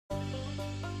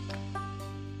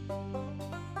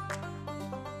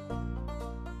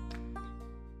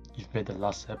made the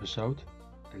last episode,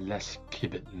 and let's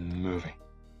keep it moving.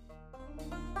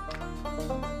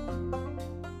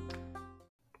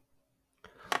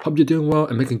 Hope you're doing well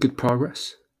and making good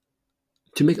progress.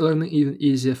 To make learning even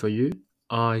easier for you,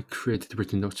 I created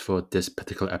written notes for this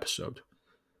particular episode.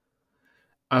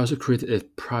 I also created a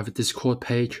private Discord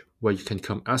page where you can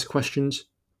come ask questions,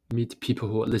 meet people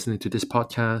who are listening to this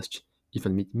podcast,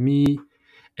 even meet me,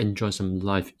 and join some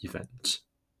live events.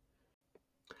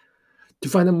 To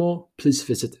find out more, please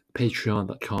visit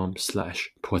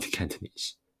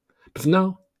patreon.com/poeticcantonese. But for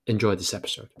now, enjoy this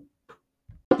episode.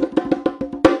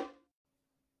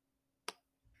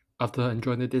 After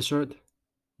enjoying the dessert,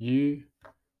 you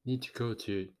need to go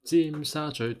to 尖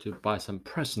沙咀 to buy some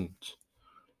presents.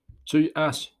 So you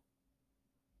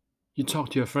talk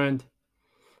to your friend,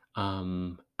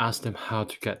 ask them how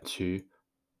to get to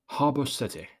Harbour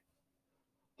City,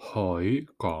 海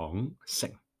港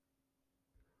城.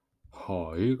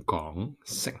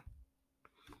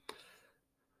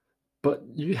 But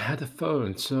you had a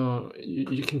phone, so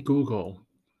you can Google.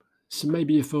 So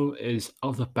maybe your phone is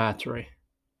out of battery.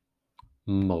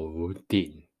 冇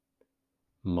電.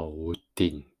 No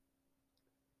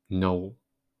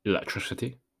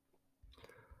electricity.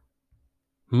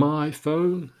 My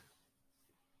phone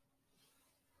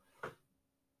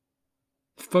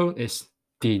is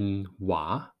電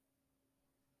話.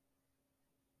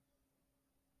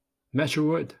 Measure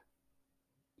word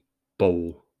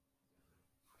部.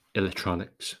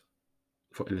 Electronics.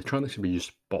 For electronics, we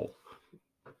use 部.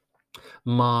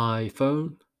 My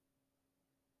phone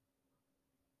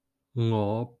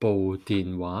我部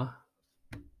電話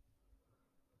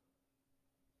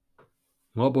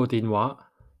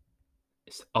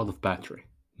is out of battery.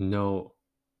 No,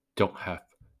 don't have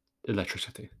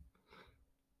electricity.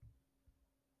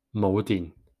 冇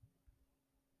電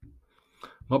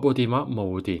我部電話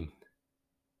冇電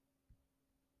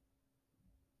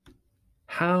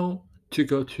How to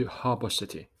go to Harbour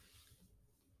City?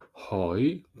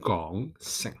 海港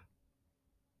城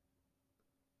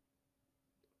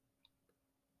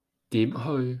點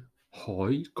去海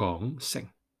港城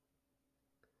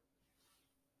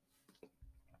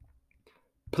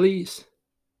Please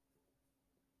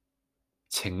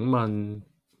請問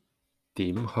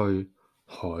點去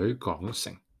海港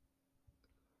城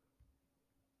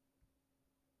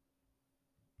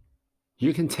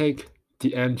You can take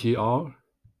the MTR.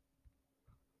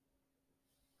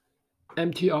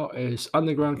 MTR is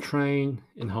underground train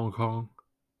in Hong Kong,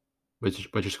 which is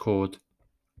called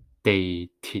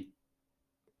地鐵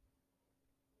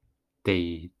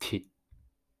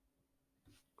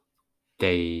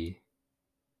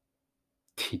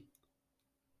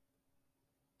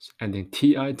ending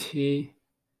TIT,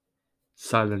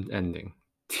 silent ending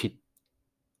鐵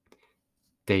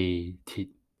地鐵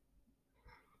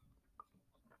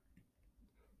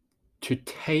To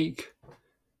take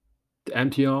the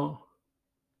MTR,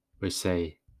 we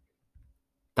say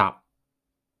搭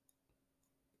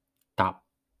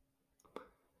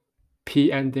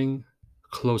P ending,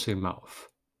 closing mouth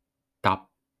搭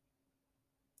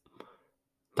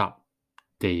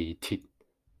地鐵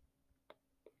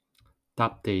搭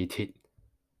地鐵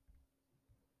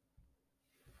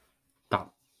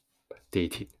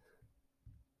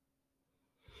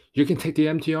You can take the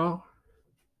MTR.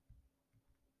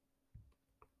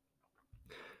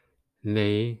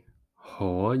 你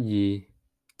可以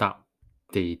搭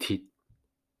地鐵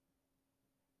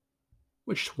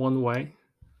Which is one way,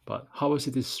 but Harbour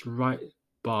City is right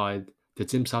by the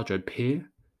尖沙咀 pier,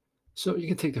 so you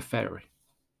can take the ferry.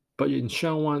 But you're in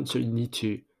Sheung Wan, so you need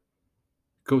to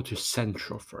go to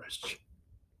Central first.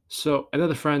 So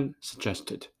another friend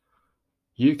suggested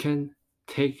you can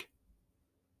take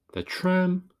the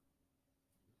tram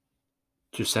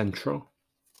to Central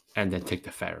and then take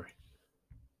the ferry.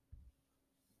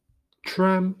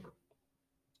 Tram,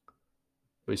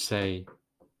 we say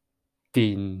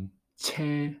電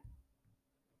車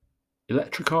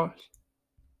electric cars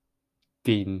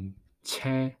電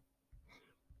車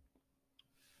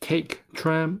Take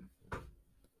tram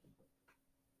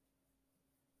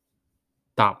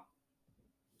搭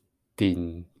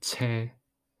電車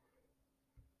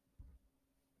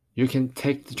You can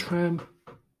take the tram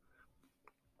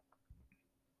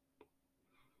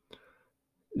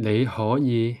你可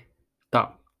以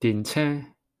搭電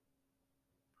車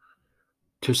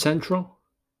to Central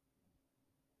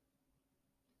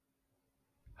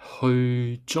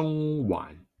去中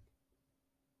環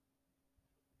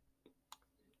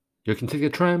You can take the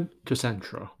tram to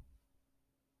Central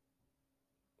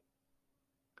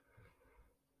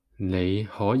你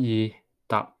可以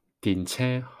搭電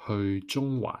車去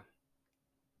中環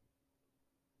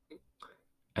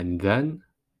and then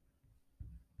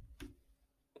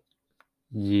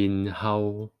然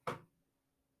後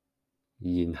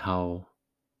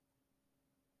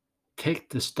take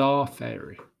the Star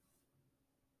Ferry.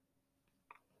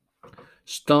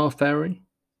 Star Ferry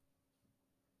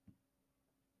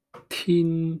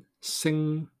天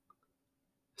星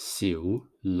小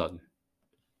輪。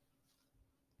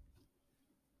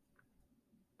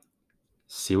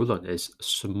小輪 is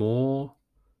small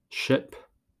ship.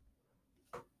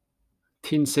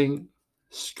 天星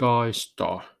sky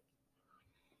star.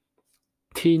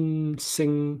 天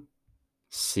星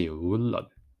小輪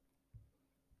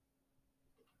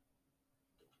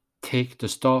take the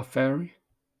Star Ferry.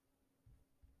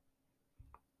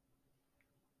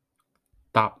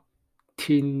 搭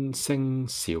天星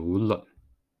小輪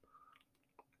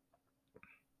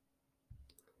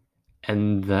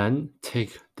and then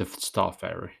take the Star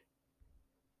Ferry.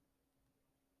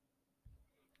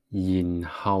 然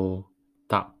後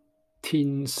搭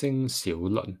天星小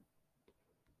輪。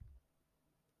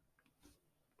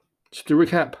So to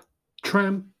recap,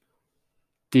 tram,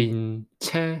 電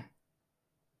車.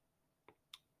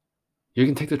 You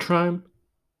can take the tram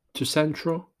to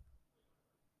Central.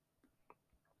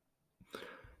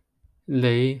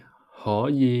 你可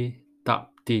以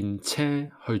搭電車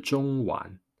去中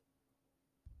環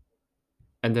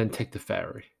and then take the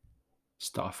ferry,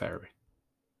 Star Ferry.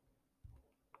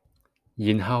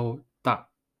 然後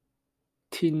搭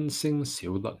天星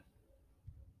小輪。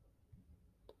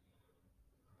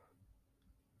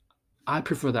I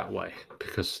prefer that way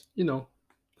because,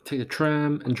 take the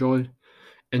tram, enjoy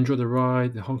the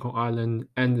ride, the Hong Kong Island,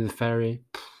 and the ferry.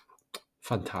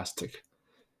 Fantastic.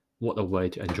 What a way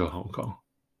to enjoy Hong Kong.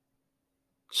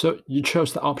 So you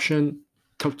chose the option,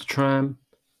 took the tram,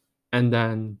 and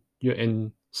then you're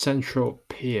in Central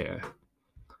Pier.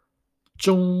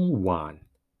 中環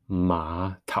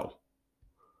碼頭。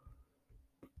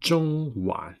中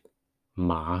環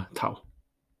碼頭。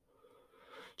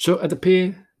So at the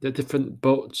pier, there are different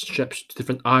boats, ships to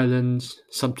different islands,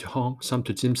 some to Hong, some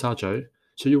to 尖沙咀.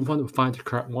 So you want to find the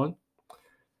correct one.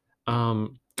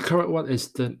 The correct one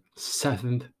is the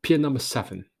pier number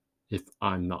 7, if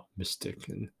I'm not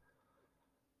mistaken.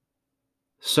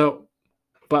 So,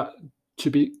 but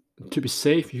to be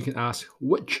safe, you can ask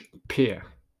which pier.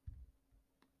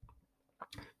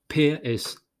 Pier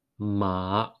is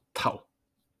碼頭.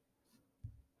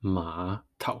 碼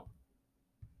頭.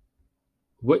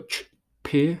 Which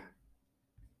pier?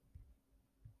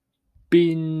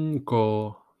 邊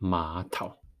個碼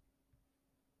頭?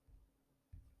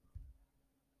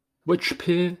 Which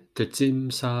pier to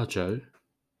尖沙咀?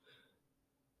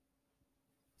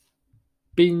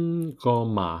 邊個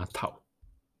碼頭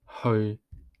去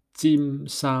尖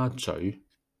沙咀?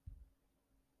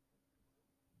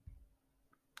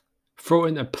 Throw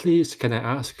in a please, can I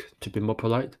ask, to be more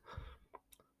polite.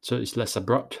 So it's less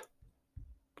abrupt.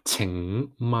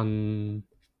 請問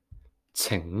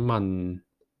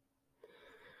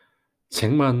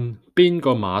邊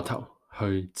個碼頭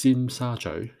去尖沙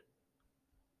咀?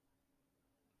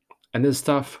 And the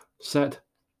staff said,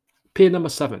 pier number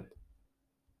 7.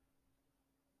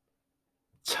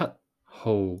 7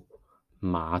號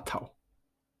碼頭.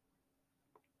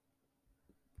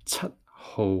 7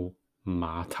號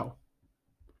碼頭.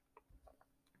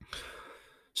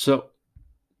 So,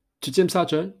 to 尖沙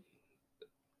咀,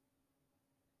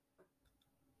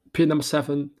 pier number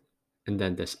 7, and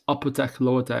then there's upper deck,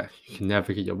 lower deck. You can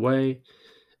navigate your way,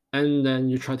 and then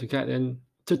you try to get in.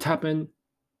 To tap in,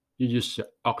 you use your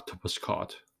octopus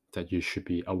card that you should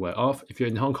be aware of. If you're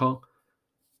in Hong Kong,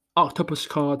 octopus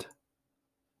card,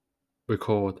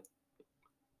 record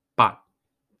八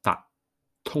達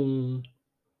通.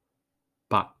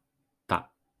 八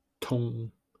達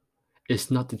通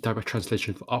is not the direct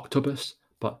translation for octopus,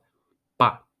 but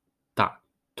八達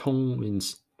通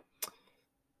means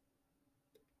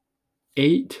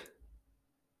 8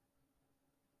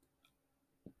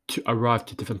 to arrive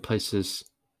to different places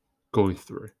going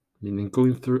through, meaning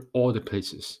going through all the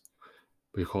places.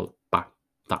 We call it 八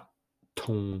達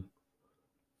通,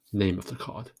 name of the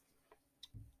card.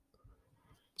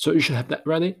 So you should have that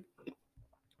ready.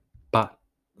 八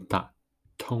達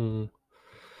通.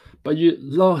 But you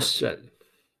lost it.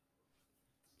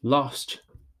 Lost,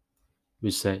 we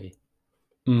say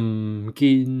唔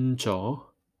見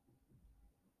咗.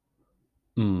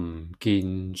 唔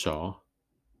見咗.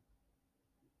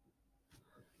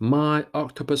 My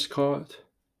octopus card.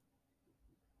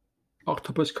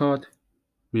 Octopus card,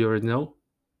 we already know.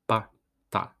 八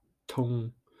達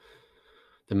通.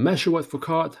 The measure word for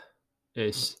card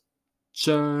is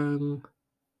張.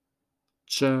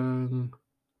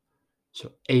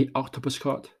 So 8 octopus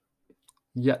card.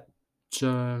 一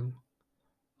張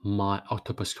my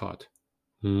octopus card.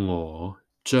 我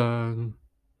將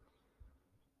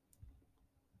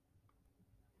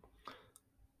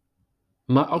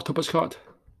my octopus card.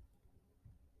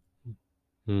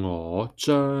 我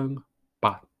將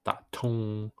八達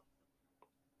通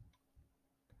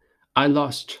I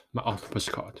lost my octopus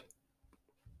card.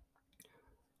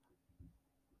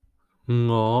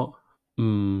 我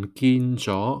唔見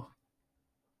咗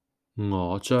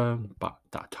我張八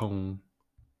達通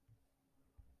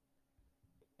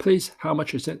Please, how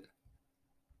much is it?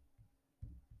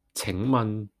 請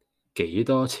問幾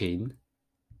多錢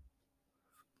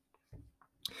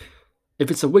If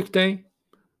it's a weekday,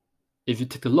 if you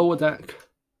take the lower deck,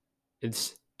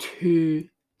 it's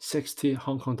 260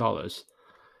 Hong Kong dollars.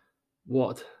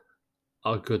 What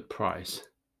a good price.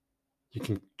 You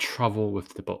can travel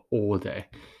with the boat all day.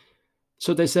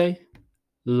 So they say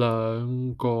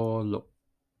兩個六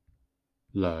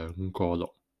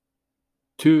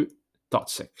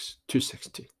 2.6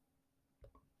 260.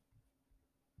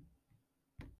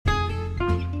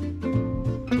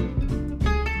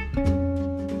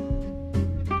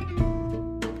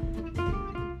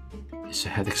 Is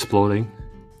your head exploding?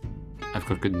 I've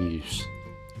got good news.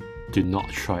 Do not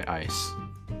try ice.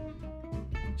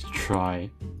 Try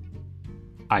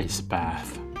ice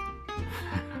bath.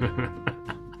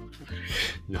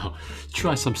 No,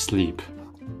 try some sleep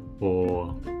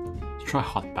or try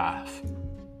hot bath.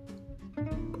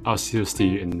 I'll see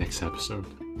you in the next episode.